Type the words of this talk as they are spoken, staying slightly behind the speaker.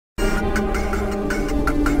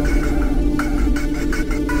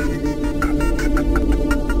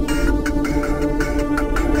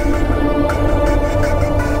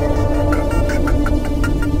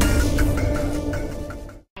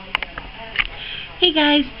Hey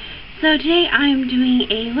guys, so today I'm doing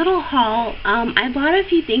a little haul. I bought a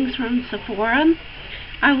few things from Sephora.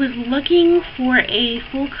 I was looking for a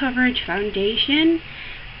full coverage foundation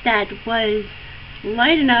that was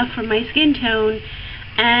light enough for my skin tone,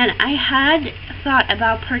 and I had thought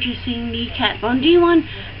about purchasing the Kat Von D one,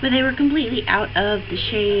 but they were completely out of the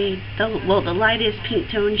shade, the lightest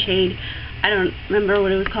pink tone shade. I don't remember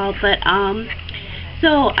what it was called, but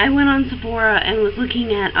so I went on Sephora and was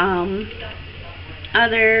looking at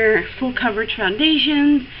other full coverage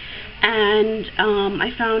foundations, and I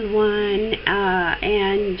found one,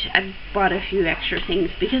 and I bought a few extra things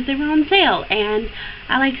because they were on sale, and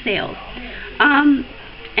I like sales. And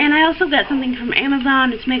I also got something from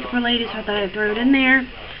Amazon. It's makeup related, so I thought I'd throw it in there.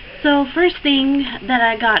 So first thing that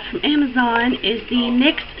I got from Amazon is the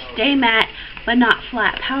NYX Stay Matte But Not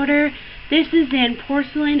Flat powder. This is in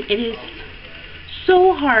porcelain. It is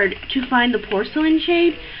so hard to find the porcelain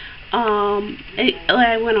shade.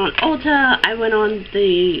 I went on Ulta, I went on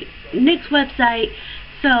the NYX website,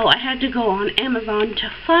 so I had to go on Amazon to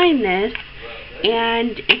find this,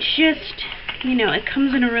 and it's just, you know, it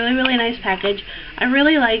comes in a really, really nice package. I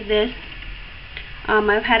really like this.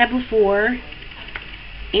 I've had it before, and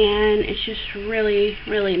it's just really,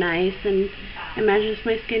 really nice, and it matches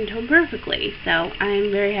my skin tone perfectly, so I'm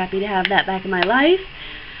very happy to have that back in my life,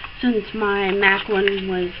 since my MAC one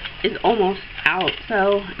is almost out,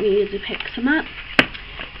 so I needed to pick some up.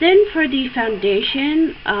 Then for the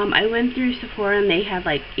foundation, I went through Sephora, and they have,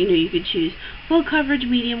 like, you know, you could choose full coverage,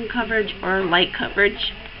 medium coverage, or light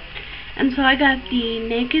coverage. And so I got the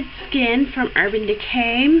Naked Skin from Urban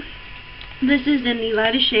Decay. This is in the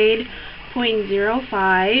lightest shade,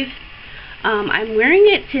 0.05. I'm wearing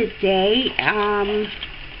it today.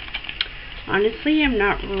 Honestly, I'm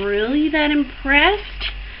not really that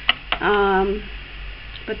impressed.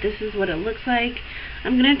 But this is what it looks like.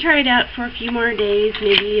 I'm going to try it out for a few more days.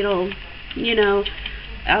 Maybe it'll, you know,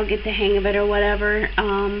 I'll get the hang of it or whatever.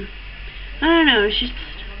 I don't know. It's just,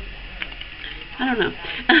 I don't know.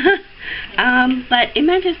 But it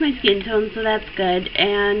matches my skin tone, so that's good.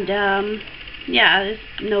 And, yeah, there's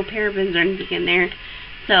no parabens or anything in there.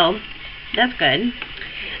 So, that's good.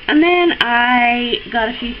 And then I got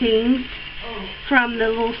a few things from the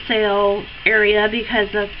little sale area, because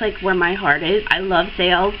that's like where my heart is. I love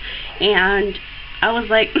sales, and I was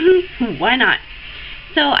like, why not?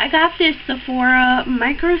 So I got this Sephora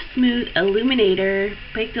Micro Smooth Illuminator,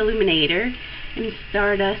 Baked Illuminator in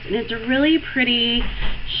Stardust, and it's a really pretty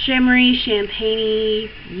shimmery, champagne-y,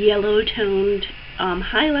 yellow-toned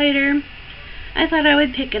highlighter. I thought I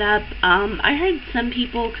would pick it up. I heard some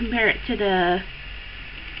people compare it to the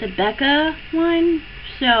Becca one,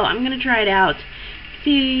 so I'm going to try it out,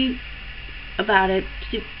 see about it,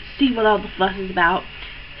 see what all the fuss is about.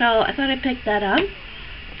 So I thought I'd pick that up.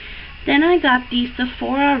 Then I got the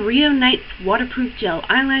Sephora Rio Nights Waterproof Gel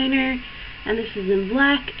Eyeliner, and this is in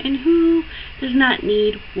black, and who does not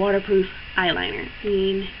need waterproof eyeliner? I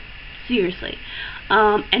mean, seriously.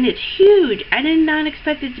 And it's huge. I did not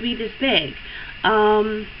expect it to be this big.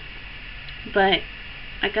 But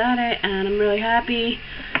I got it, and I'm really happy.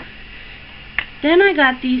 Then I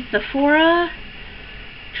got the Sephora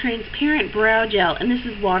Transparent Brow Gel, and this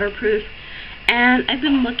is waterproof. And I've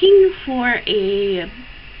been looking for a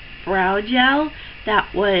brow gel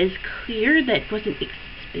that was clear, that wasn't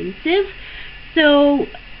expensive. So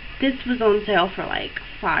this was on sale for like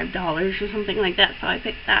 $5 or something like that, so I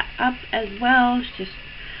picked that up as well. It's just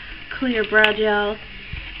clear brow gel.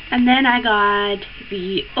 And then I got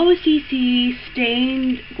the OCC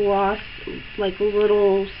Stained Gloss, like a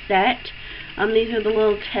little set. These are the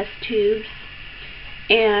little test tubes,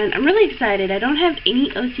 and I'm really excited. I don't have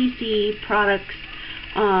any OCC products,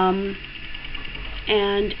 and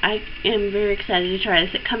I am very excited to try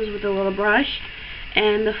this. It comes with a little brush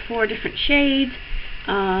and the 4 different shades.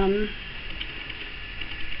 Let's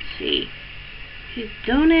see,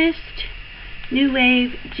 Hedonist, New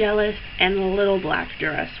Wave, Jealous, and the Little Black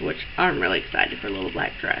Dress, which I'm really excited for Little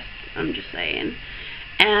Black Dress, I'm just saying.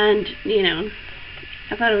 And, you know,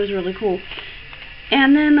 I thought it was really cool.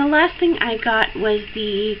 And then the last thing I got was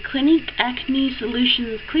the Clinique Acne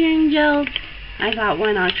Solutions Clearing Gel. I thought,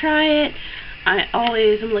 why not try it? I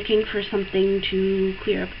always am looking for something to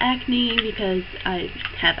clear up acne, because I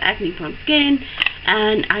have acne-prone skin,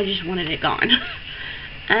 and I just wanted it gone.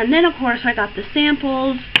 And then, of course, I got the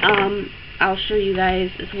samples. I'll show you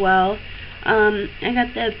guys as well. I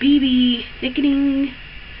got the BB Thickening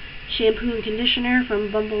Shampoo and Conditioner from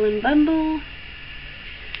Bumble and Bumble.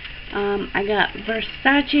 I got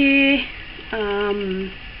Versace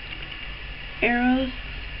Eros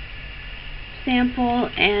sample,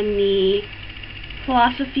 and the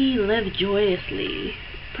Philosophy Live Joyously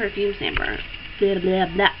perfume sample. Blah, blah,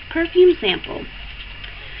 blah, perfume sample.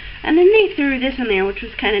 And then they threw this in there, which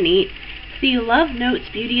was kind of neat. The Love Notes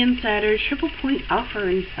Beauty Insider triple point offer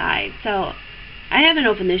inside. So I haven't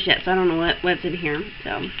opened this yet, so I don't know what's in here.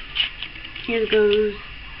 So here goes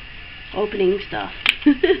opening stuff.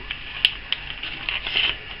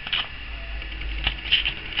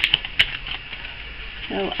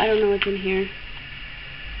 So I don't know what's in here.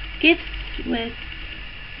 Gifts with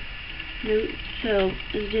notes. So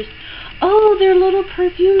it's just, oh, they're little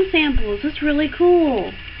perfume samples. That's really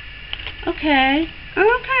cool. Okay.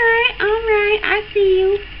 Okay. Alright. I see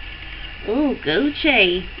you. Oh,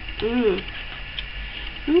 Gucci.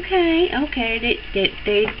 Okay. Okay.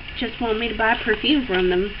 They just want me to buy perfume from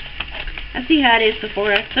them. I see how it is,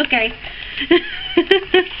 Sephora. It's okay.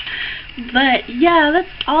 But yeah,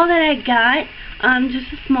 that's all that I got.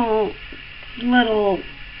 Just a small little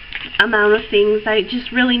amount of things. I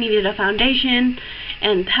just really needed a foundation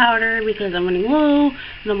and powder because I'm running low,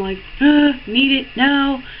 and I'm like, need it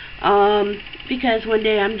now. Because one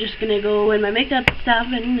day I'm just gonna go in my makeup stuff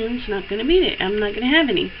and it's not gonna be there. I'm not gonna have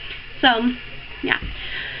any. So yeah.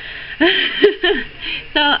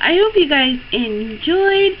 So I hope you guys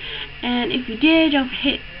enjoyed, and if you did,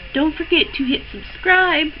 don't forget to hit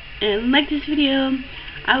subscribe and like this video.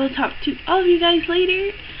 I will talk to all of you guys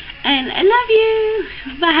later, and I love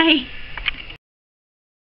you. Bye.